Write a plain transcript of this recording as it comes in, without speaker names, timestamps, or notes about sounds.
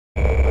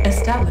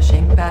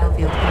Establishing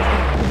battlefield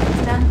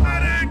control. Stand by.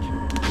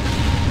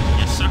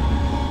 Yes, sir.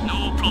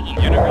 No problem.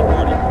 Unit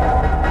reporting.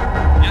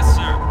 Yes,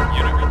 sir.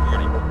 Unit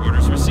reporting.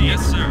 Orders received.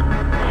 Yes, sir. On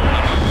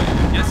my way.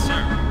 Yes,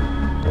 sir.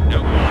 No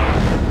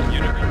problem.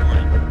 Unit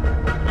reporting.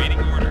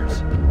 Waiting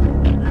orders.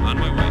 On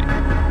my way.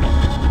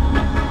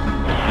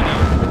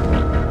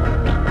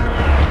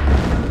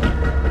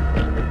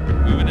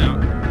 Moving out.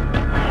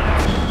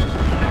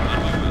 On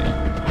my way.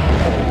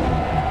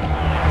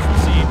 Orders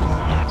received.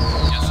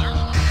 Yes, sir.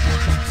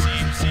 Orders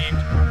received.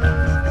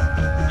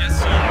 Yes,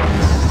 sir.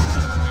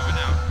 Moving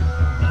out.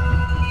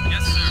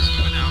 Yes, sir.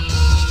 Moving out.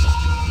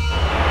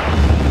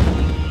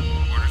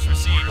 Orders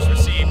received.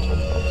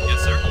 Yes,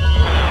 sir.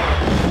 Moving out.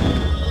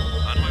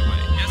 On my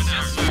way. Yes,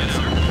 sir. Yes,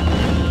 sir.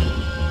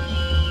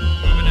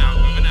 Moving out.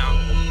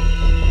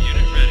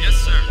 Unit ready. Yes,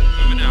 sir.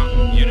 Moving out.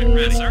 Unit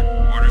ready. Yes, sir.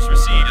 Orders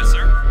received. Yes,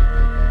 sir.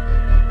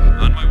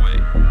 On my way.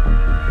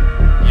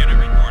 Unit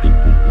reporting.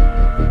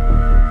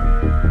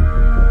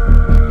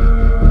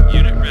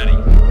 Unit ready.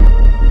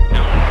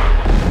 No problem.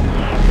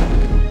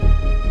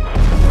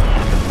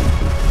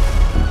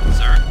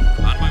 Sir,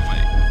 on my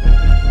way.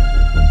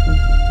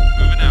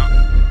 Moving out.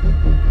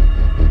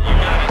 You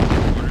got it.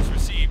 Orders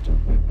received.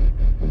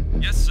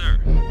 Yes, sir.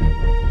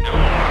 No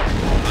problem.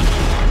 On my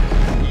way.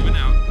 Moving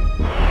out.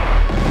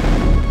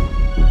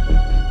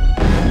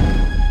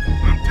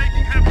 I'm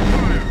taking heavy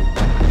fire.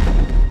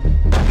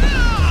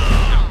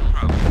 No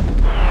problem.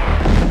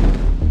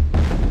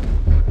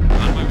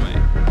 On my way.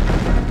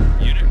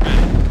 Unit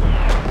ready.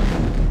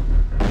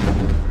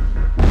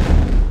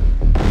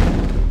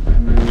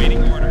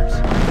 Waiting orders.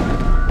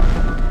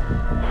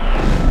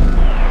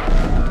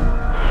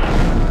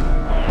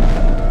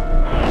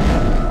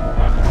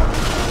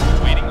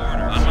 Waiting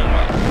order. On my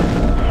way.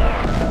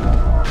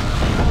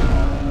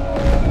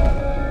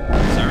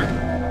 Sir?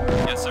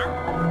 Yes, sir?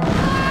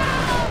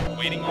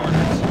 Waiting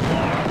orders.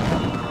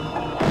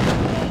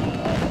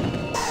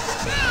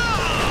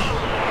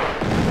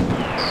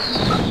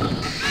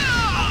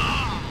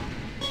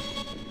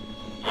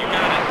 You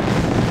got it.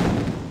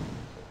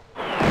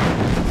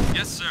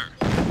 Yes, sir.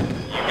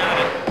 You got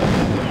it.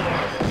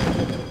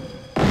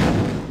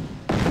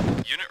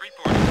 Unit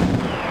reporting.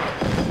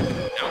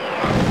 No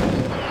problem.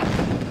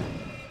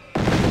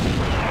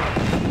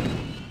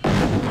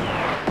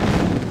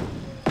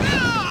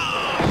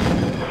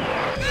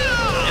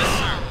 Yes,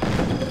 sir.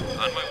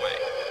 On my way.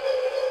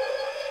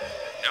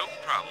 No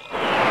problem.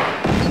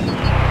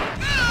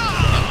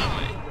 On my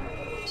way.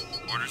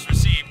 Orders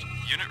received.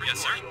 Unit yes,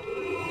 sir.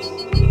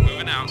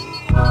 Moving out.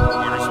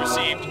 Orders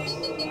received.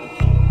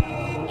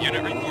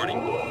 Unit reporting.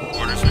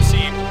 Orders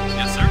received.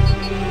 Yes, sir.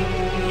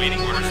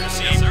 Waiting orders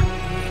received. Yes, sir.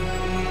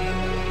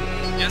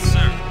 Yes,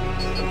 sir.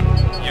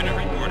 Unit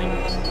reporting.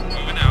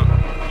 Moving out.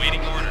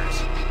 Waiting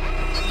orders.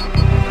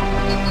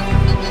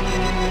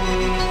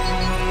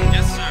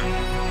 Yes, sir.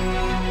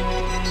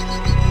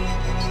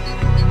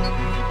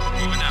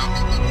 Moving out.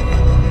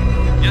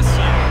 Yes,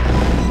 sir.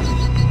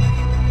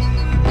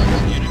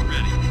 Unit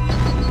ready.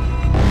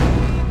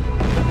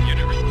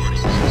 Unit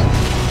reporting.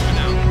 Moving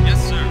out. Yes,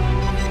 sir.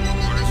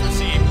 Orders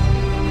received.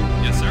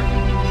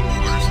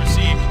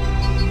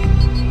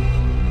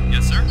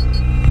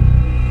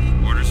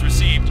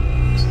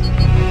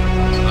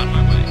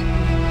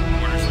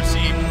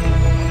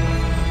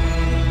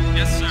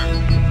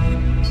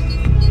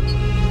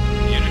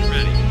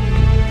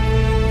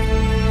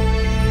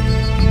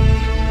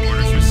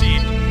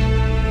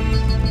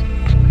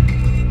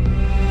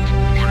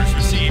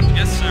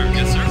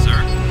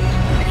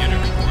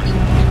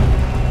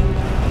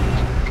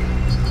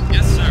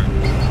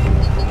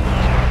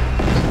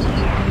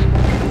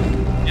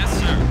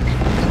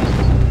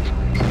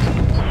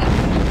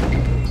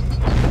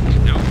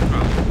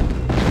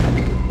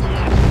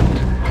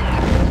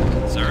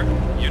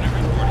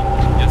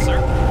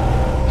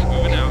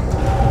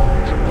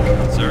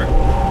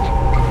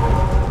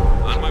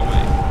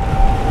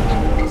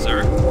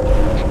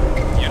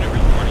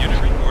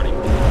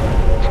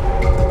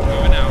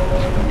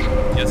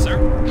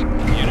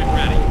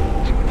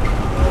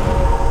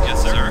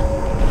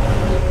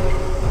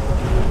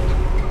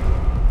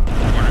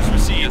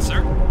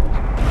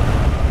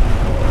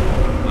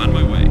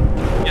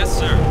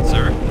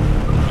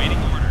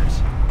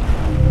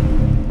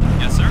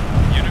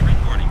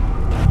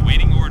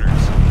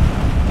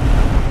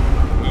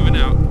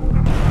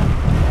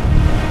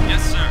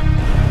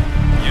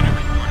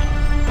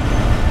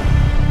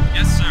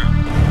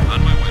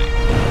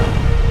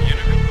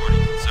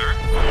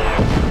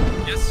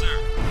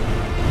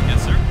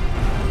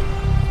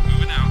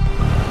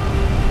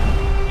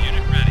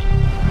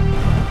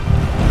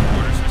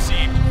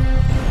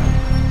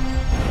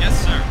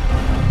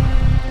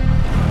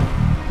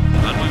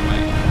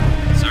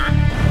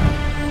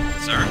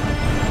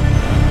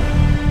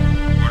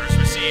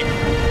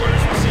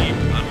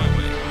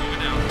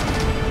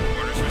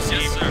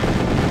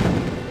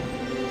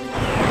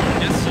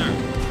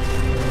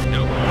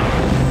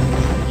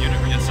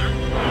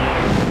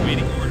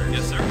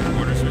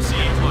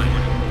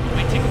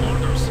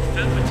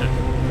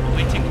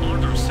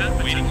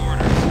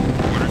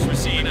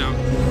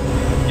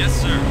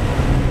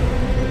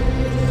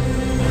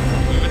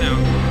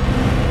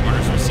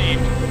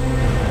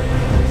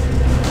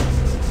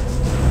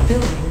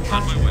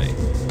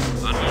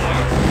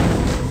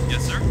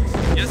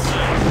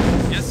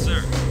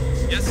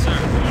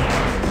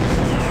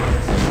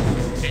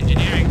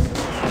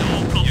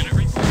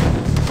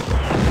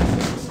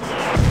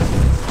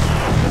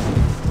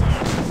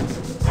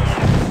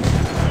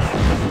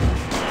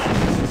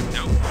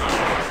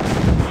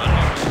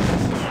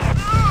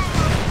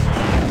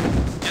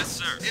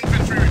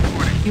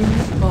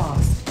 Unit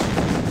lost.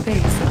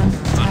 Base under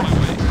On my attack.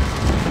 way.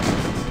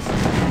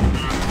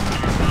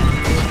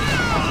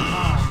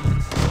 Online.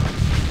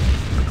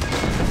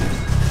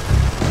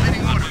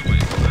 On my way.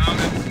 Loud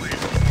and clear.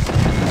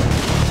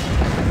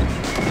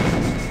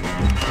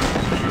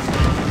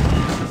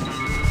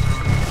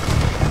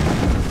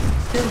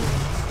 Building.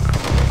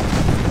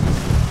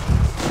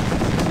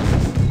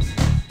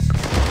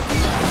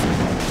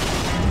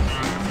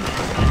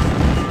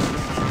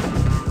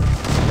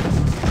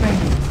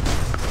 Training.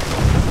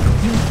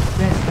 Unit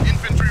ready.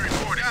 Infantry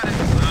reporting. Got it.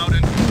 Loud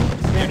and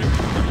Ready. unit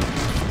reporting.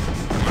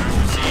 Orders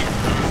received.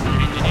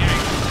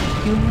 Engineering.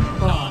 Unit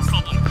No lost.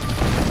 problem.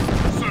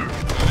 Sir.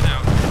 Moving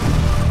out.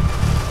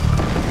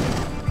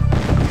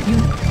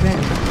 Unit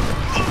ready.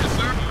 Yes,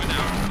 sir. Moving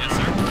out. Yes,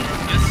 sir.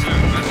 Yes, sir.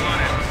 That's on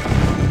it.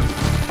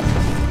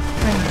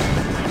 Training.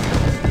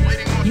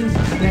 Waiting order.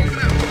 Unit ready.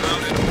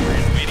 Loud and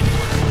clear. Waiting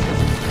order.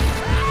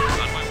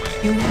 On my way.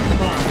 Unit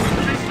lost.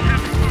 Taking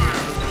heavy fire.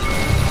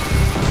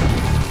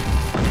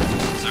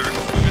 Sir.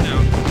 Moving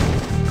out.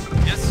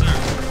 Yes, sir.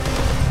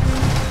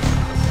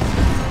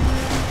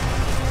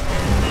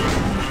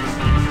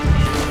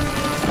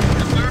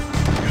 Yes, sir.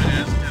 Good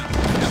as done.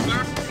 Yes, sir.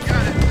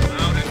 Got it.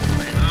 Loud and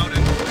clear. Loud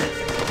and clear.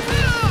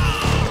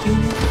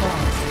 Unit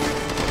lost.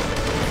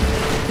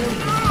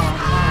 Building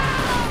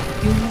online.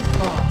 Unit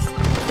lost.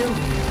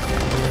 Building.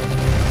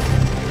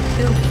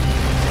 Building.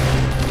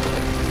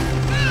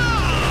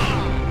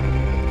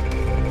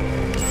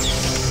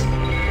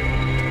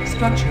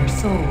 Structure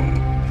sold.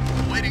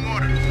 Waiting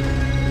orders.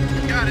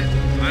 Got it.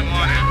 I'm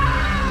on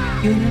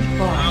it. Unit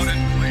Loud lost.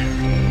 and clear.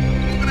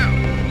 Moving out.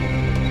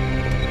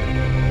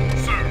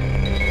 Sir.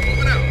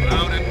 Moving out.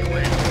 Loud and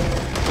clear.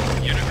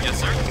 Unit, yes,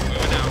 sir.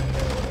 Moving out.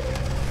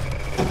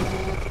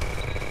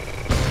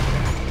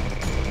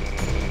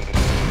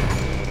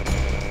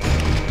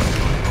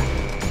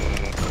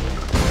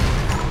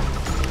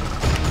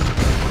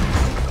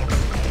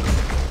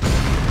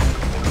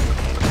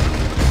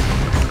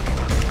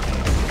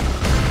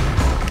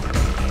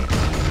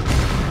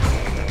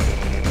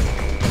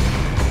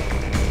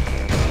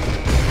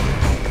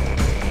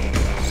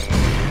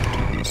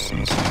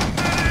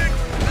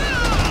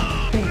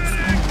 Base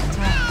under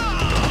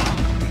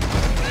attack.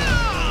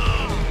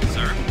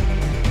 Sir.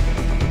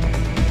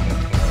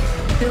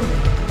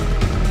 Building.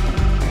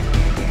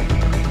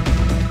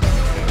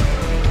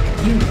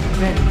 Unit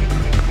ready.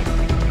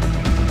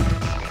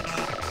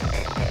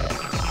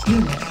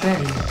 Unit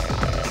ready.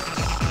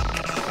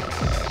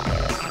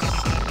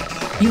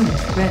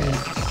 Unit ready.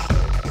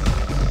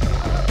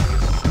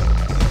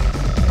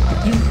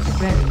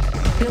 Unit ready.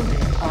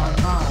 Building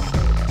online.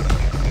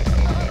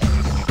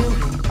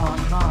 Building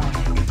online.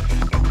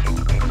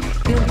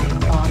 Building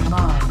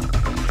online.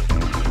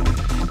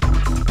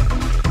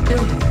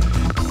 Building.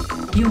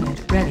 Unit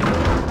ready.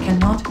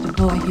 Cannot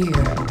deploy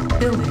here.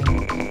 Building.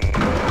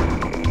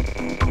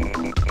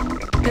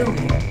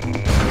 Building.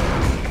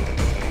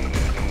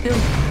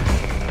 Building.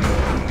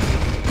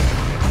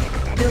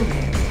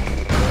 Building.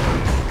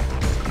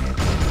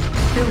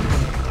 Building.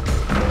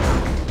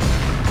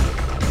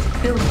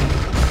 Building.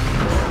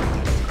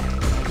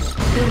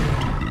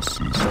 Building.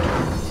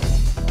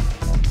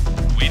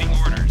 Waiting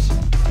orders.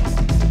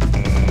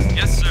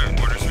 Yes, sir.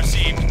 Orders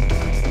received.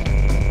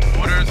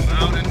 Orders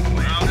loud and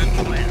clear. Loud and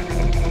clear.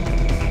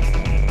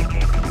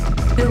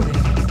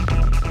 Building.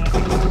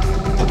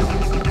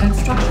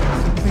 Construction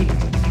complete.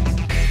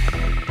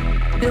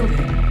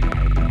 Building.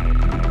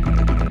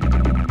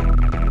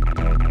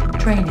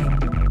 Training.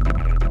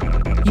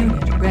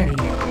 Unit ready.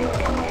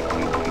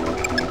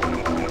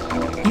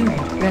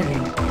 Unit ready.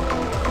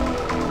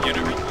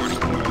 Unit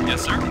reporting.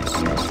 Yes, sir.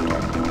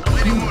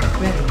 Waiting order.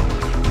 Ready.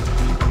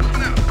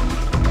 Moving out.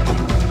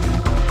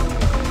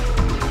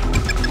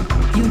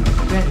 Unit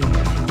ready.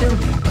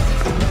 Building.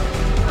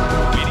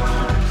 Waiting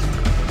orders.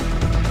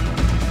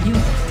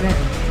 Unit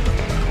ready.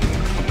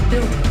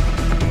 Building.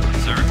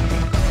 Sir.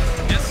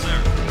 Yes, sir.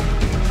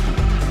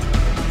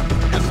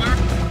 Yes, sir.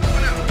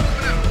 Moving out.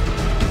 Moving out.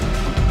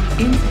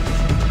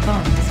 Insufficient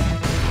funds.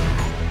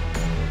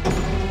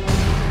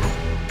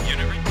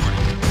 Unit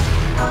reporting.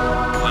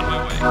 On my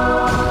way.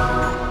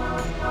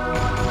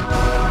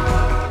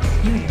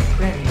 Unit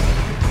ready.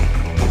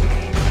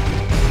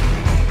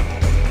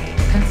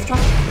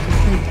 Construction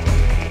complete.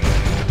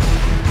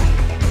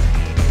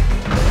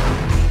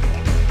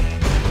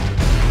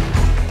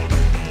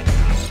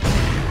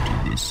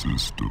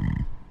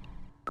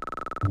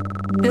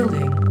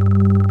 Building.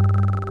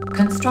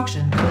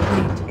 Construction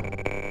complete.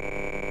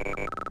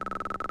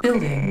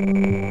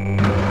 Building.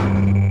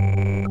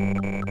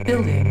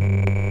 Building.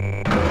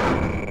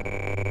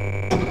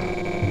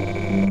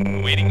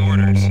 Awaiting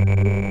orders.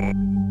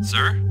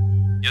 Sir?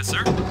 Yes,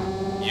 sir.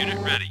 Unit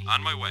ready.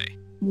 On my way.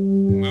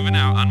 Moving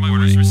out. On my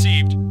orders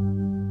received.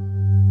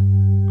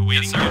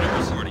 Awaiting unit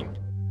reporting.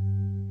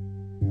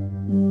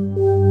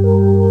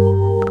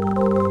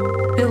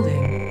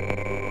 Building.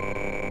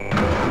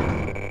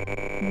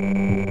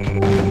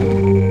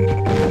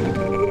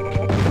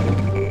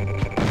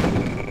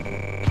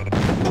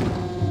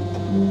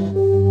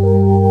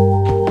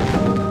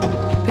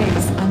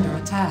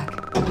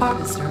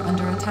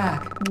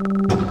 attack.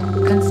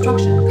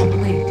 Construction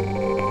complete.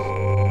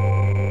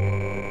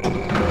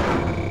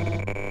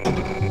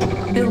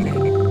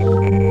 Building.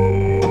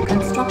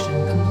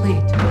 Construction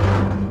complete.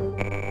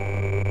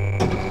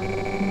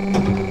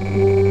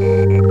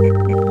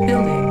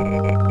 Building.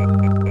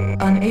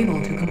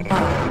 Unable to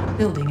comply.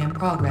 Building in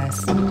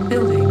progress.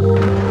 Building.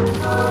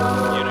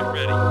 Unit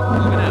ready.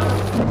 Moving out.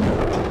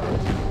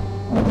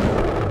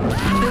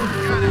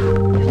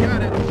 Building. You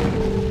got it.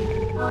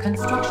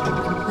 Construction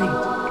complete.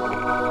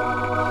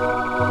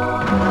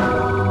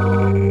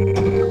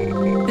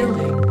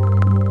 Building.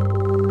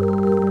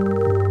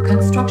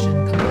 Construction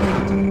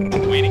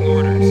complete. Waiting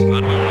orders.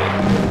 On my way.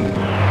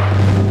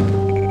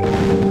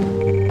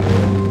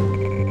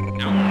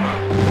 No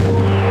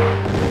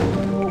problem.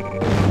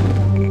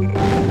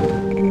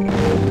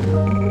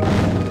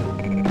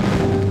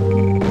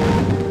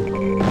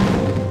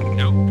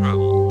 No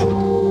problem.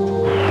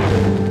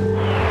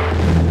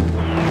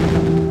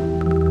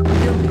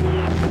 Building.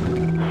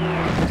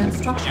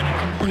 Construction Unit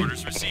complete.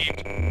 orders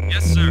received.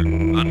 Yes, sir.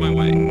 On my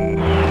way.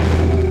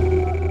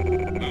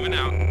 Moving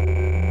out.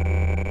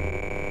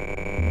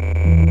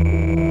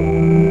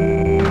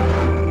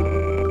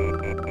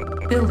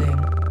 Building.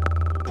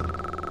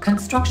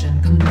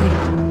 Construction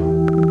complete.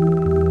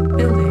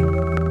 Building.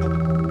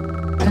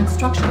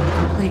 Construction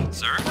complete.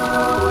 Sir?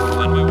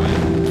 On my way.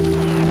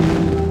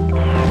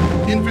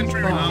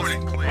 Infantry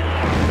reporting clear.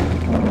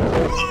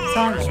 Orders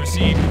Silence.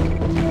 received.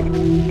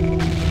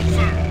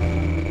 Sir.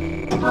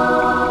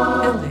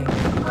 Building.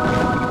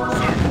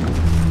 Sir.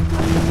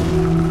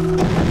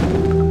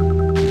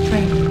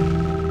 Training.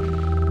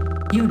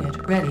 Unit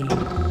ready.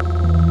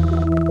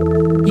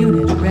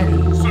 Unit ready.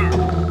 Sir.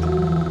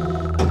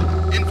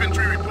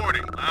 Infantry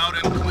reporting. Loud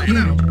and clear.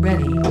 Unit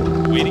ready.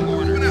 Waiting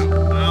orders.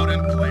 Loud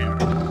and clear.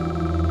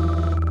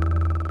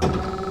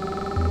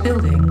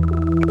 Building.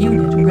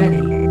 Unit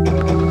ready.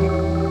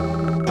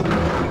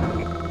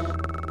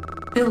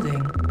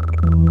 Building.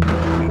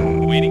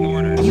 Waiting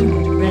orders.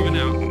 Unit ready. Moving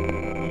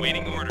out.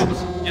 Waiting orders.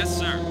 Yes,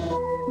 sir.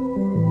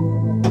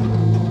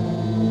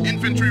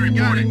 Infantry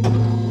reporting.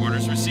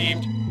 Orders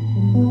received.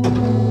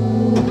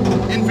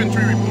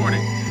 Infantry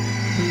reporting.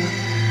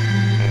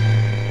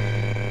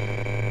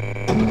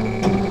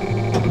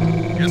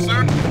 Yes,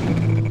 sir.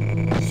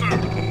 Sir.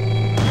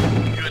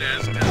 Good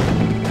as done.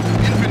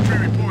 Infantry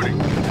reporting.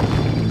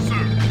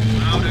 Sir.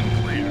 Loud and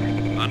clear.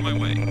 On my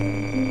way.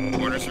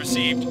 Orders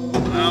received.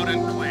 Loud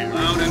and clear.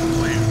 Loud and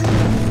clear.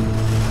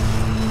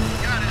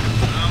 Got it.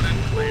 Loud and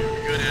clear.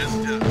 Good as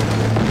done.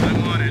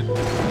 I'm on it.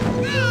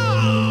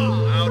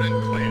 Loud and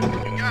clear.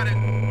 You got it.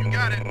 You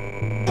got it.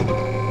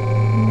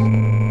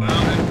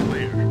 Loud and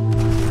clear.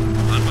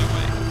 On my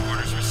way.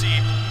 Orders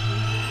received.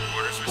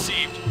 Orders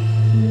received.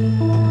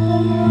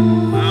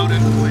 Loud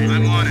and clear.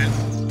 I'm on it.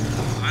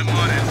 I'm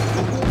on it.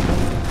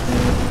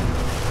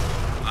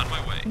 On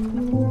my way.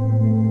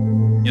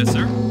 Yes,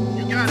 sir.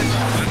 You got it.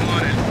 I'm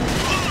on it.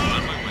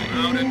 On my way.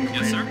 Loud and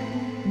clear. Yes, sir.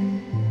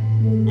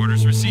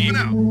 Orders received.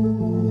 Now.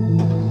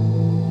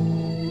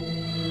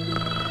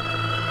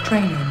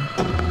 Training.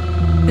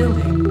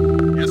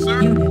 Building. Yes,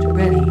 sir. Unit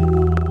ready.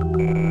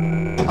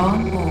 On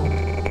hold.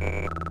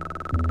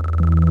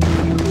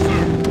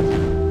 Sir.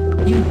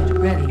 Unit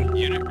ready.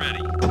 Unit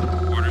ready.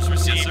 Orders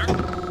received. Yes, sir.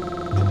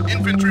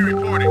 Infantry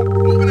reporting.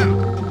 Moving out.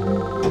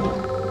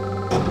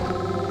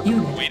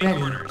 Unit Waiting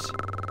ready. orders.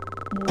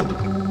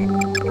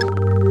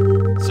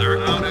 Sir,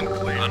 loud and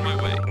clear. On my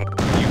way.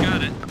 You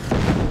got it.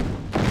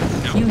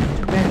 No. Unit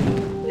ready.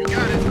 You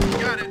got it. You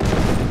got it.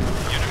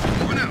 Unit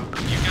moving out.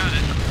 You got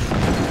it.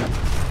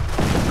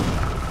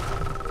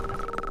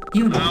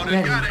 Unit Loud and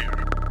ready. got it.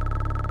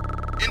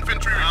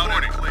 Infantry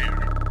reporting. Clear.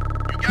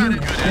 You got Unit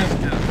it. Good as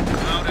ready. done.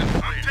 Loud and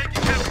clear. I'm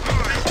taking him.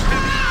 Good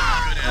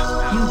as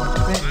done. Unit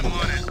ready. I'm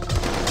on it.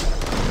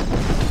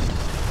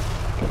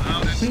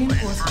 Loud and clear.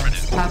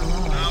 Reinforcements Affirmative. have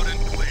arrived. Loud and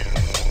clear.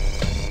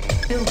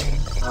 Building.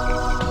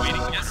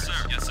 Waiting. Yes, sir.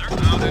 Yes, sir.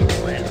 Loud and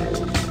clear.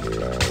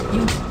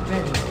 Unit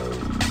ready.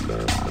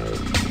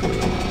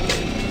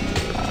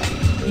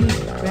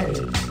 Unit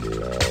ready.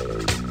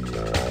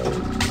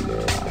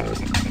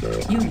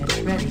 Unit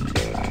ready.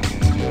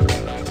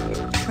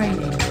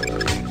 Training.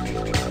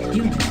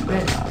 Unit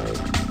ready.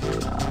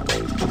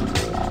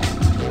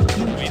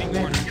 Unit Waiting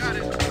ready. order. Got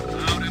it.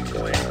 Loud and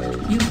clear.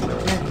 Unit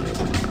ready.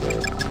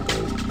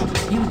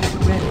 Unit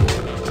ready.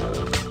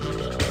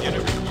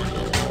 Unit reporting.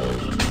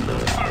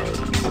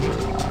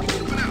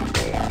 Moving out.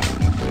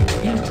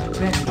 Unit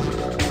ready.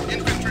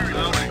 Infantry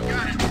reporting.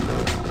 Got it.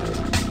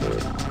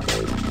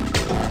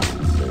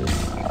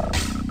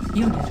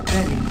 Unit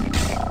ready.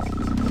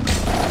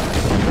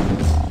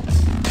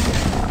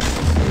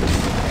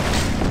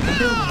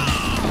 Building.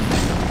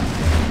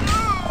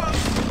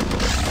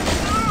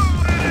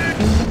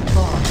 Unit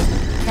lost.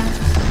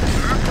 Captured.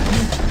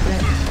 Unit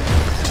ready.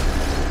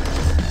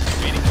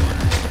 Waiting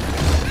order.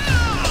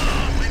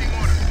 Waiting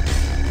order.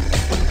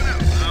 Moving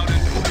out. Loud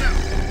and moving out.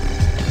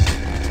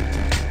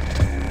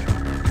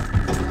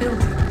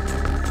 Building.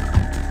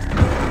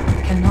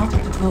 Cannot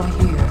deploy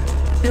here.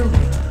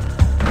 Building.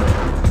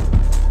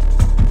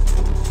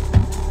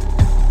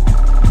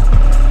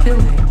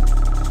 Building.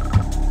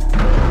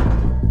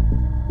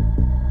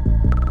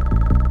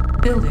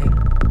 Building.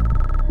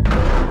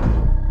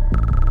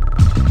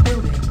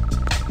 Building.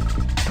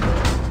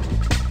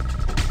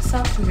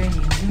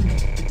 Subterranean unit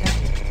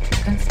detected.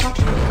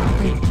 Construction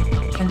complete.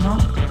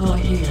 Cannot deploy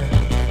here.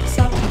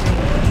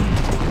 Subterranean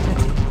unit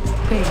detected.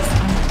 Base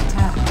under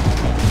attack.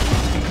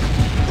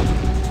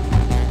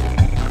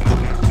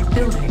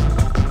 Building.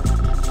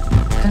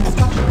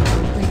 Construction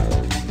complete.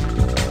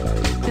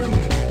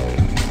 Building.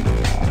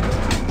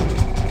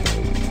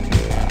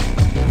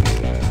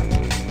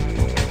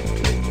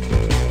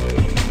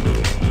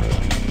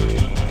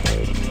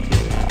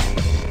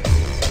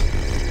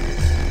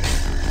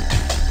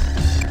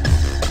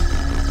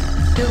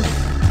 Building.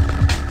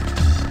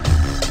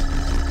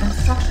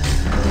 Construction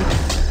complete.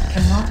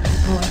 Cannot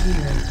deploy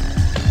here.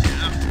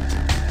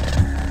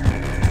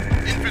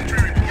 Infantry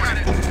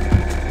reported.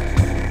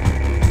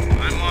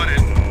 I'm on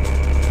it.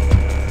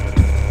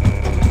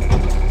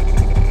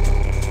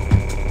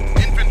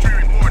 Infantry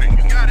reporting.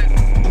 You got it.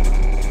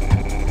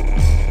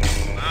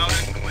 Loud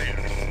and clear.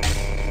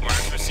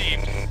 Orders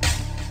received.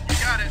 You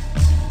got it.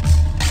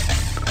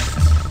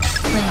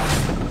 Plane.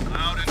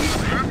 Loud and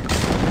clear.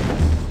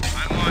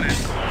 I'm on it.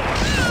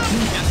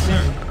 Unit Yes, sir.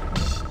 ready.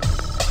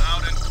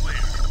 Loud and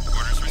clear.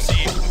 Orders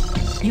received.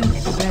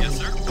 Unit ready. Yes,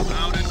 sir.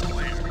 Loud and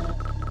clear.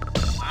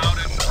 Loud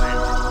and clear.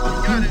 You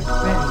got Unit it.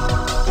 ready.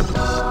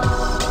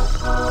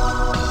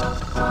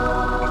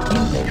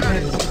 Unit Got it.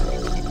 ready.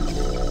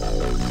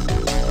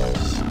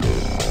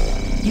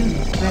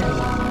 Unit ready.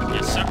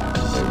 Yes, sir.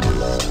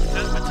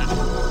 Edmonton.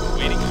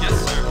 Waiting. Yes,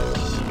 sir.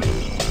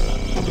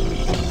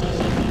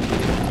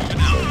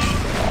 Moving out.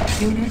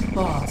 Unit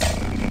lost.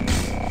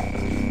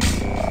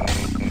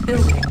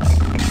 Building.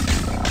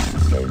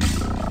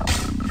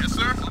 Yes,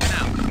 sir. Moving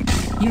out.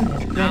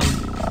 Unit ready.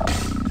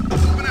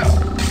 Moving out.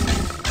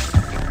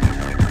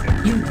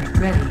 Unit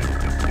ready.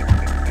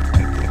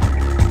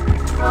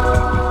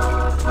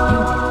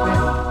 Unit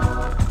ready.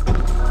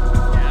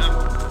 Yeah.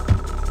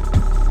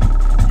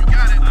 You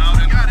got it.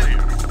 Loud and clear.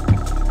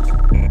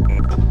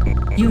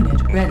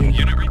 Unit ready.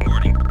 Unit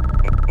reporting.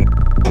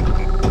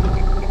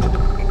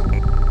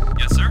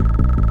 Yes, sir.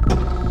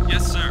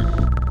 Yes, sir.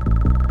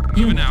 Moving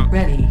Unit out.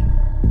 ready.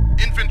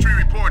 Infantry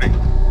reporting.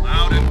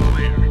 Loud and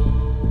clear.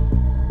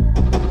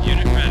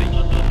 Unit ready.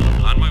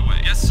 On my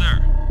way. Yes, sir.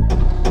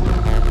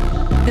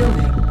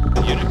 Building.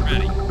 Unit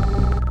ready.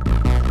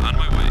 On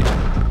my way.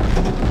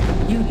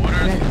 Unit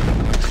Orders. ready.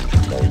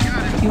 You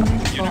got it. Unit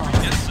Unit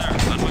lost. yes, sir.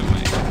 On my way.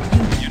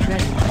 Unit Unit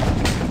ready.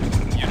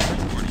 reporting. Unit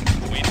reporting.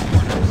 Waiting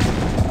orders.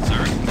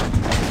 Sir.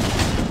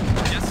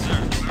 Yes, sir.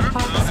 Loud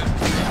Officer and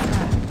clear.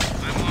 attack.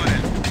 I'm on it.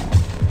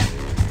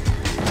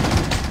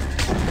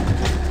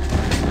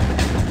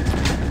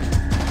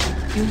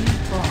 Unit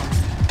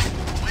lost.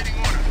 Waiting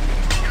order.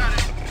 You got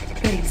it.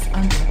 Base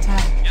under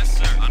attack. Yes,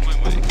 sir. On my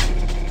way.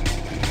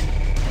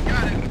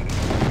 Got it.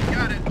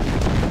 Got it.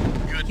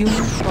 Good.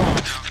 Unit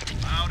lost.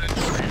 Loud and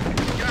clear.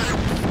 Got it.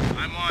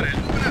 I'm on it.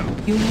 Moving out.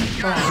 Unit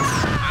Got it.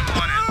 lost. I'm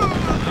on it.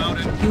 Loud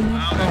and Unit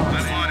loud and lost.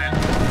 I'm on it.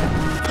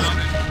 Loud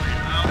and clear.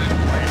 Loud and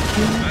clear.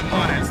 Unit I'm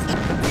on it. lost.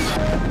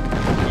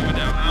 Moving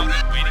out. Loud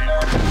and waiting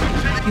order.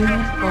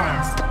 Unit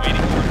lost.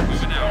 Waiting order.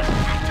 Moving out.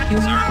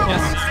 Unit Sir. Yes,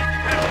 lost. sir.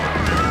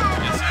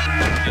 Yes, sir.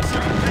 Yes,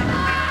 sir.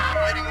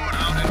 Waiting order.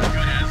 Loud and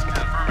good as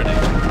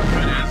affirmative.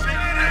 Good as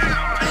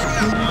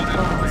Unit loud and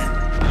lost. clear.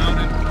 Loud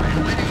and clear.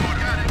 Waiting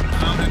order. Got it.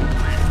 Loud and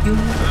clear.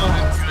 Unit Loud and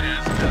lost. good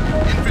as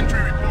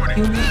infantry reporting.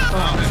 Unit Loud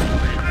lost. and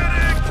clear.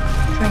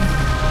 Training.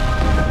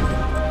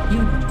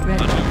 Unit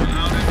ready.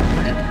 Loud and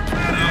clear.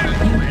 Loud and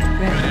Unit clear.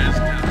 Good ready. as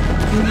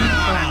Unit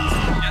lost.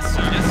 yes,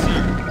 sir. Yes, sir.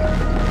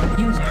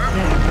 Unit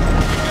ready.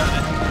 Got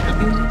it.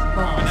 Unit Moving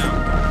lost. out.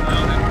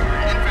 Loud and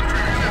clear.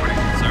 Infantry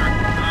reporting. Sir.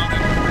 Loud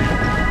and clear.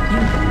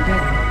 Unit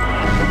ready.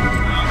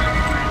 Loud and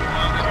clear.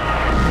 Loud and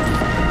clear.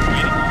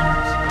 Waiting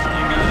orders.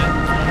 You got it.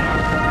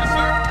 Yes,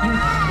 sir.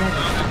 Unit ready.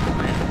 Loud and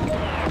clear.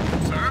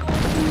 Sir.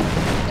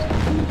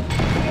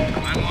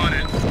 I'm on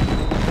it.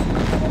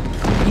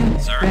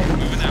 Unit Sir. ready.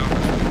 Moving out.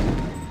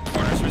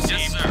 Orders received.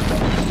 Yes, sir.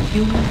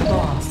 Unit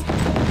lost.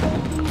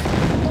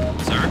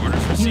 Sir.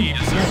 Orders received. Unit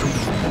Yes, sir. ready.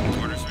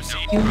 Orders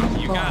received. Unit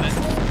You got it.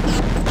 lost.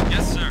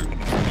 Yes, sir. You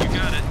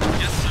got it.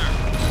 Yes, sir.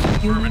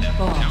 Unit Affirmative.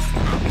 No lost.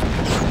 problem.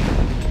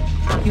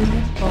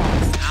 Unit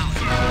lost.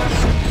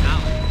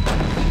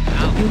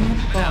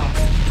 Unit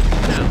lost.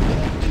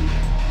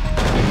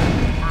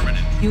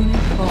 Affirmative.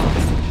 Unit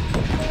lost.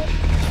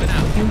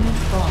 Unit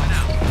lost.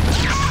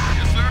 Yes,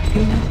 sir.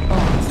 Unit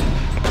lost.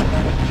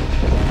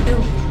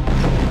 Building.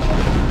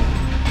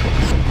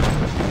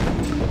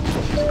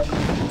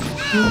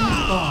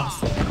 Unit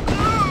lost.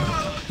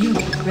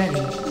 Unit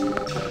ready.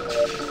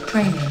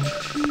 Training.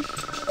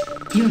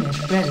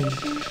 Unit ready.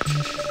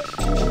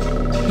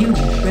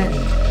 Unit ready.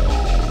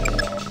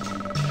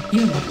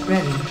 Unit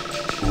ready.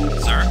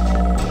 Sir.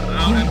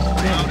 Loud and Unit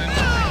loud ready. and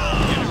clear.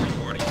 Unit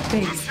reporting.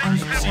 Base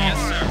under Yes, attack.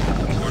 sir.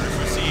 Orders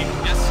received.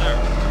 Yes, sir.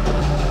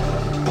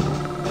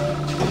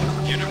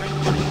 Unit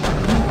reporting.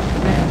 Unit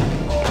ready.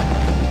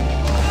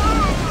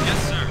 Yes,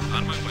 sir.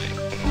 On my way.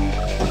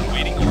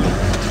 Waiting order.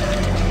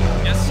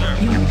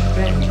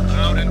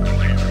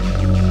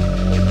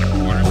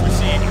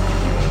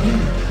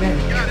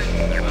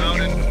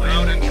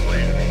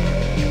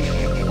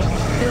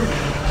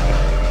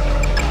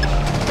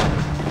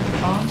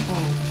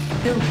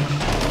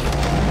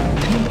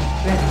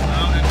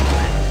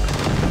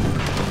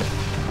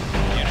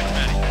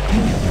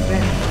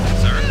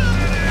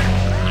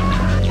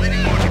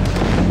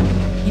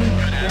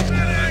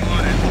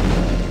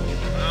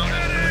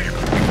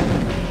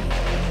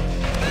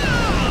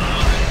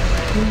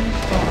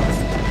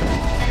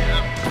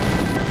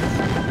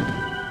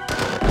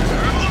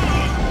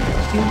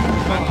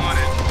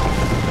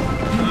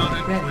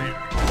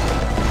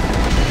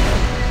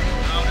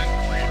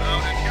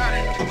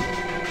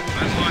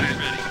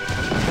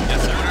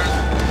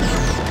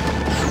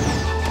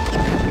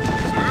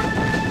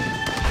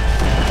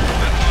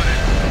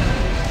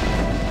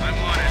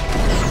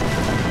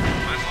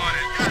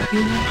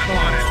 Unit I'm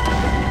on it. lost.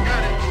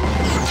 Got it.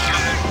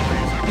 Got it.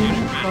 Unit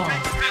Unit ready.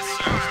 lost. Yes,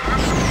 sir.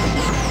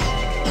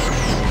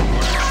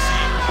 Orders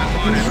received. I'm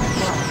on it. Unit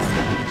lost.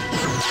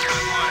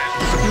 I'm on it.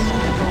 Unit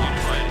Unit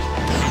lost. ready.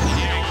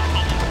 Engineering.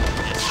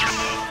 Yes, sir.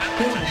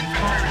 Building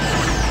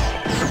captured.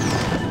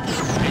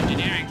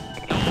 Engineering.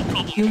 No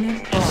problem. Unit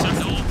Yes, sir. lost.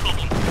 No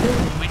problem.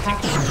 Building Waiting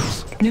captured. orders.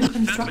 New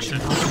construction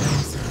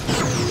options.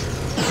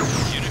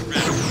 Unit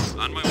ready.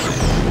 On my way.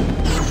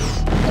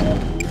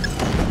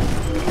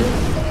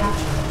 Building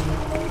captured.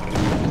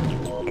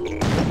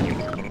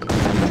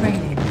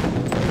 Training.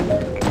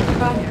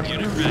 Primary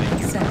Unit building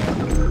ready. set.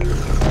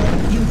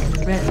 Unit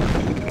ready.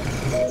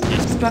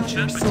 Yes,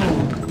 Structure affirmative.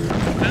 sold.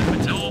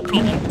 Affirmative. No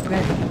problem. Unit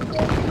ready.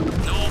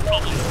 No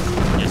problem.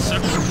 Yes, sir.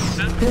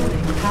 Affirmative.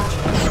 Building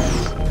captured.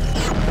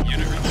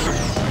 Unit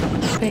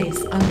reporting.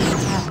 Base under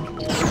attack.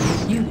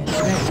 Unit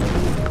ready.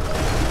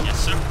 Yes,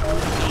 sir.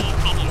 No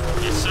problem.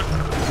 Yes, sir.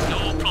 No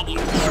problem.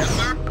 Yes,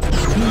 sir.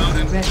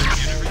 Unit ready.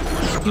 Unit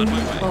reporting. On my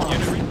Unit way. lost.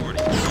 Unit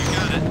reporting. You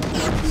got it.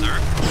 Sir.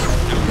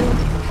 No.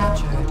 Building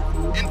captured.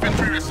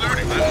 Infantry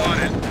reporting. I'm on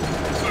it.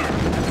 Sir.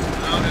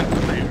 Loud and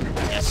clear.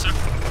 Yes, sir.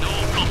 No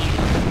problem.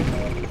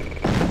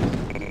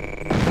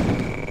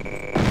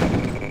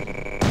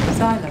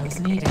 Silos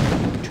needed.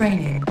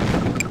 Training.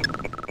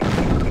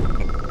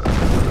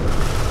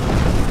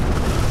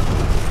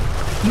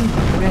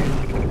 Unit ready.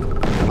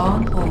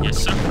 On hold. Yes,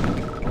 sir.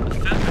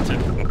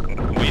 Affirmative.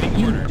 Awaiting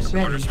Unit orders.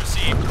 ready. Orders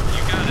received.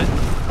 You got it.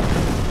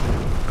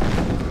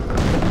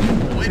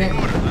 Unit Awaiting ready.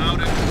 order.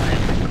 Loud and clear.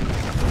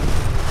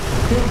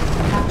 Building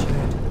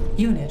captured.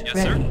 Unit Yes,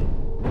 ready. sir.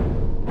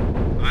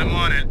 I'm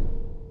on it.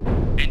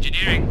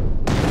 Engineering.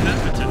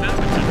 Affirmative.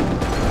 Affirmative.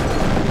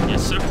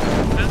 Yes, sir.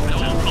 Affirmative. No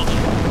problem.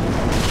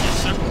 Yes,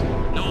 sir.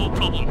 No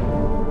problem.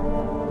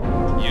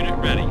 Unit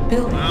ready.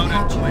 Building Loud and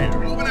captured. clear.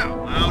 Moving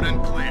out. Loud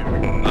and clear.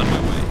 On my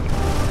way.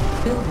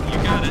 Building You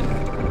got it.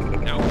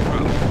 captured. No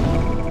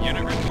problem.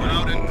 Unit report.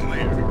 Loud and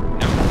clear.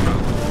 No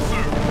problem.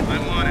 Sir,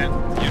 I'm on it.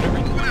 Unit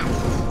report. Out.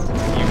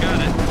 You got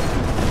it.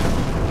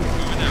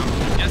 Moving out.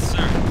 Yes,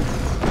 sir.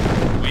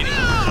 Waiting.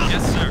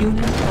 Yes, sir.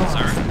 Unit lost.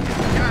 Sir.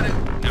 Got it.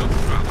 No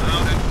problem.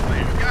 Loud and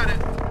clear. Got it.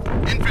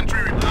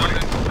 Infantry report. Loud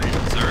and clear.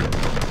 Sir.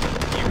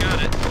 You got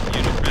it.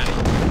 Unit ready.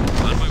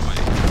 On my way.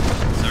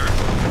 Sir.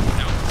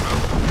 No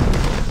problem.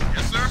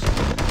 Yes, sir.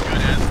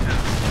 Good as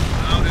hell.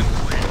 Loud and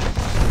clear.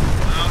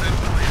 Loud and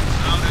clear.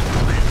 Loud and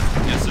clear.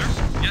 Yes, sir.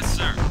 Yes,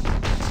 sir.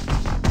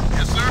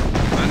 Yes, sir.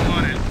 I'm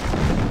on it.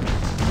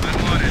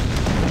 I'm on it.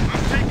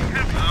 I'm taking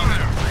heavy. Loud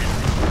and clear.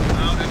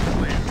 Loud and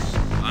clear.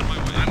 On my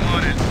way. I'm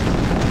on it.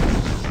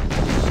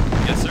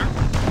 Yes, sir.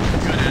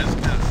 Good as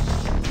hell.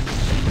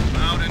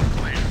 Loud and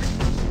clear.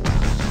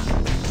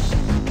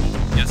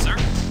 Yes, sir.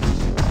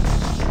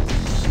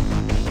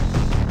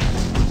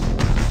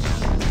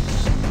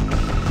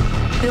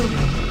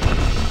 Building.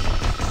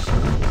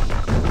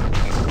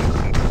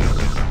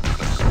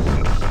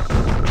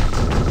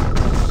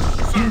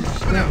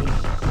 Unit ready.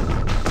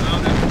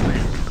 Loud and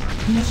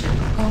clear. Mission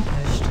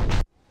accomplished.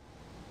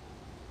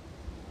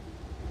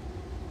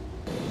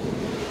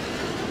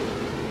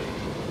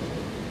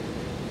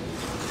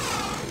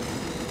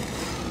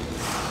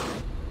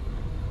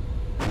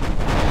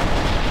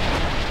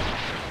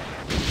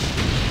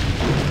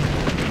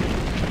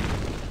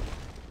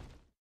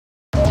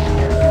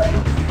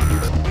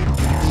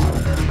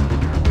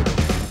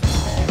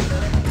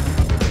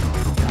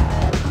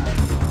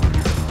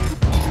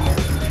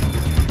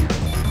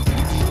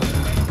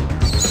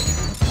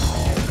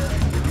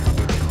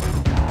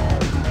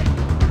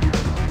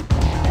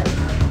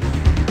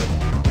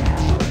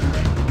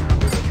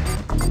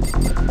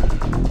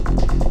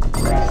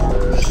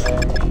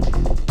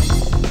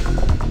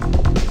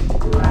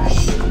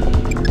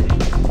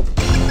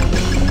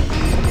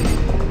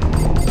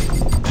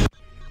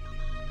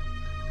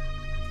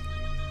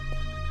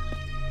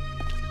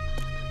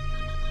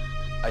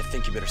 I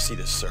think you better see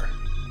this, sir.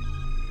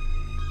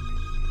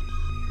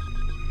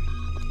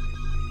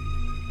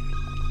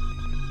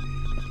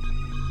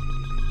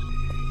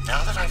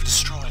 Now that I've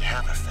destroyed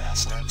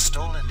Hammerfest and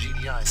stolen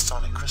GDI's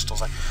sonic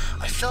crystals,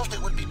 I felt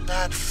it would be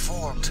bad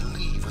form to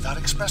leave without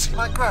expressing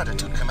my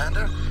gratitude,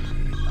 Commander.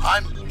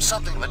 I'm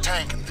something of a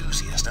tank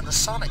enthusiast, and the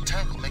sonic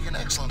tank will make an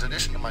excellent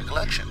addition to my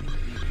collection.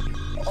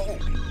 Oh,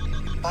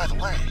 by the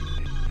way,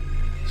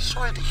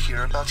 sorry to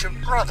hear about your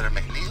brother,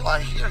 McNeil.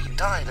 I hear he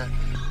died a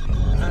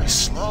very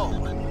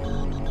slow and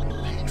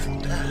painful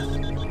death.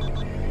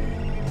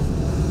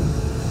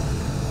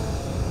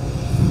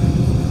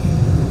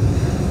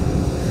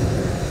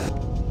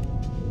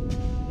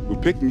 We're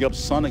picking up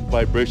sonic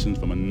vibrations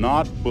from a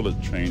not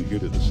bullet train here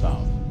to the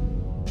south.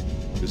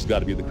 This has got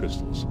to be the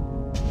crystals.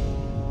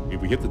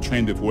 If we hit the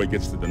train before it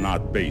gets to the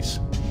Nod base,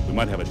 we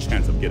might have a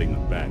chance of getting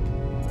them back.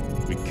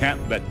 We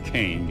can't let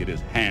Kane get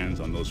his hands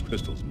on those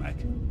crystals, Mac.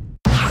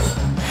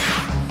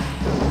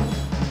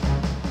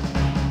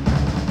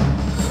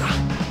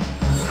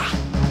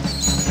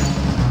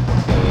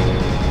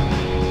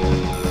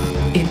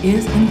 It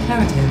is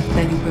imperative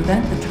that you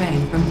prevent the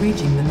train from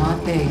reaching the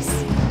Nod base.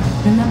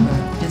 Remember,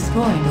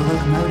 Destroying the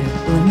locomotive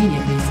will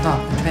immediately stop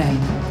the train.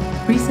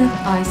 Recent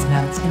ice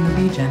melts in the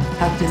region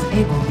have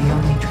disabled the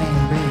only train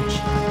bridge.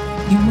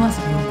 You must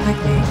move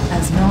quickly,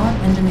 as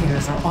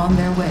non-engineers are on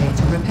their way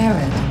to repair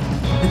it.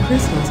 The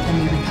crystals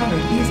can be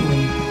recovered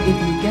easily if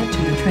you get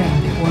to the train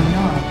before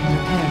Nod can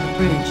repair the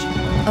bridge.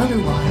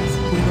 Otherwise,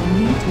 we will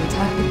need to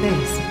attack the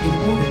base in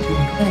order to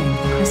reclaim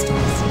the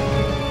crystals.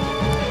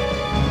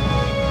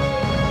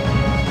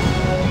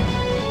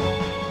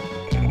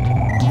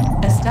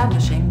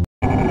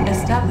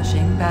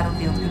 Establishing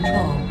battlefield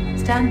control.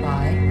 Stand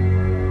by.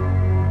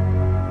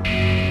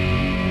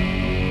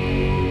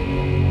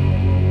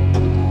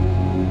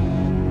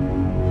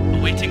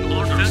 Awaiting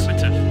orders.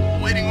 Affirmative.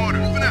 Awaiting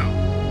orders. Moving out.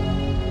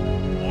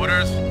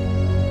 Orders.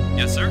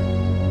 Yes, sir.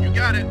 You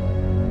got it.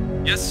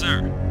 Yes,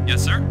 sir.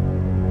 Yes, sir.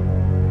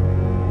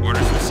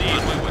 Orders received.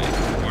 On my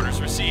way. Orders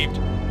received.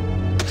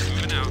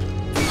 Moving out. On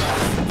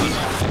my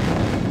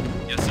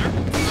way. Yes, sir.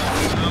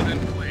 Loud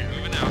and clear.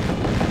 Moving out.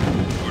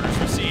 Orders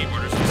received.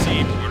 Orders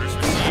received. Orders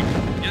received.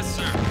 Yes,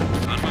 sir.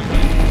 On my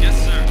way. Yes,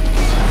 sir.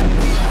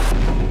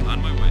 On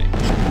my way.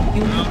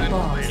 Unit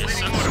lost. Yes,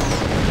 sir.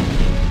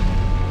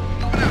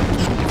 Moving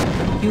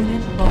out.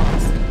 Unit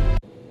lost.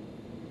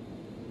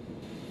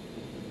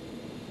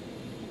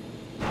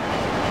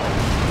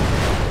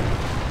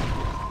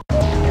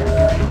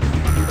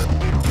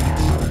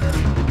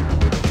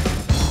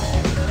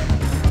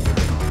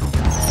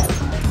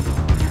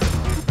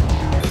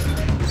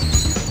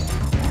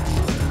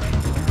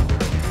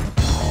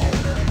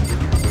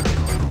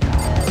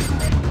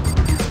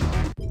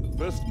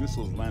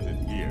 Missiles landed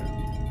here,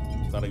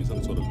 starting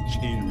some sort of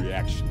chain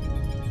reaction.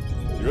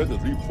 The Earth is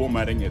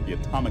reformatting at the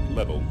atomic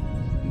level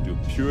into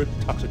pure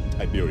toxic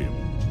Tiberium.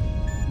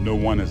 No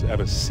one has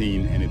ever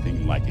seen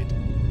anything like it.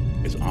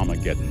 It's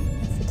Armageddon.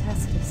 It's the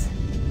Tacitus.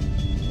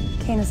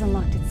 Kane has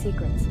unlocked its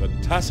secrets. The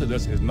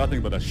Tacitus is nothing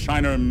but a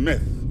Shiner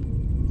myth.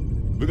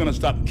 If we're gonna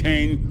stop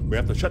Kane, we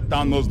have to shut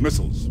down those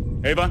missiles.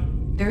 Ava?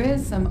 There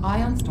is some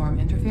ion storm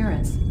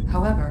interference.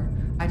 However,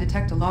 I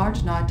detect a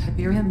large Nod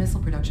Tiberian missile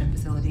production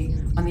facility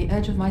on the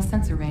edge of my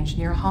sensor range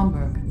near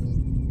Hamburg.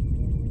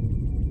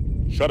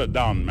 Shut it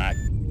down, Mac.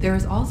 There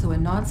is also a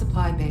Nod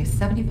supply base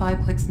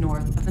 75 clicks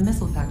north of the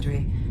missile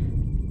factory.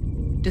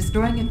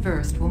 Destroying it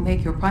first will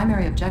make your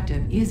primary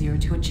objective easier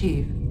to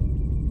achieve.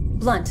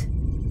 Blunt.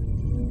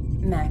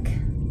 Mac.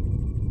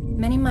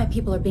 Many of my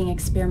people are being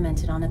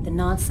experimented on at the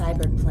Nod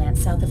Cyberg plant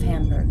south of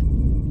Hamburg.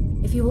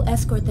 If you will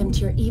escort them to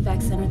your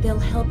evac center, they'll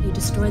help you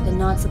destroy the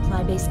Nod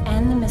supply base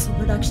and the missile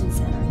production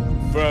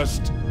center.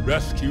 First,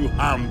 rescue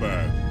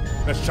Hamburg.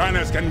 The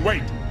Shiners can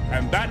wait,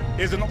 and that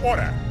is an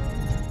order.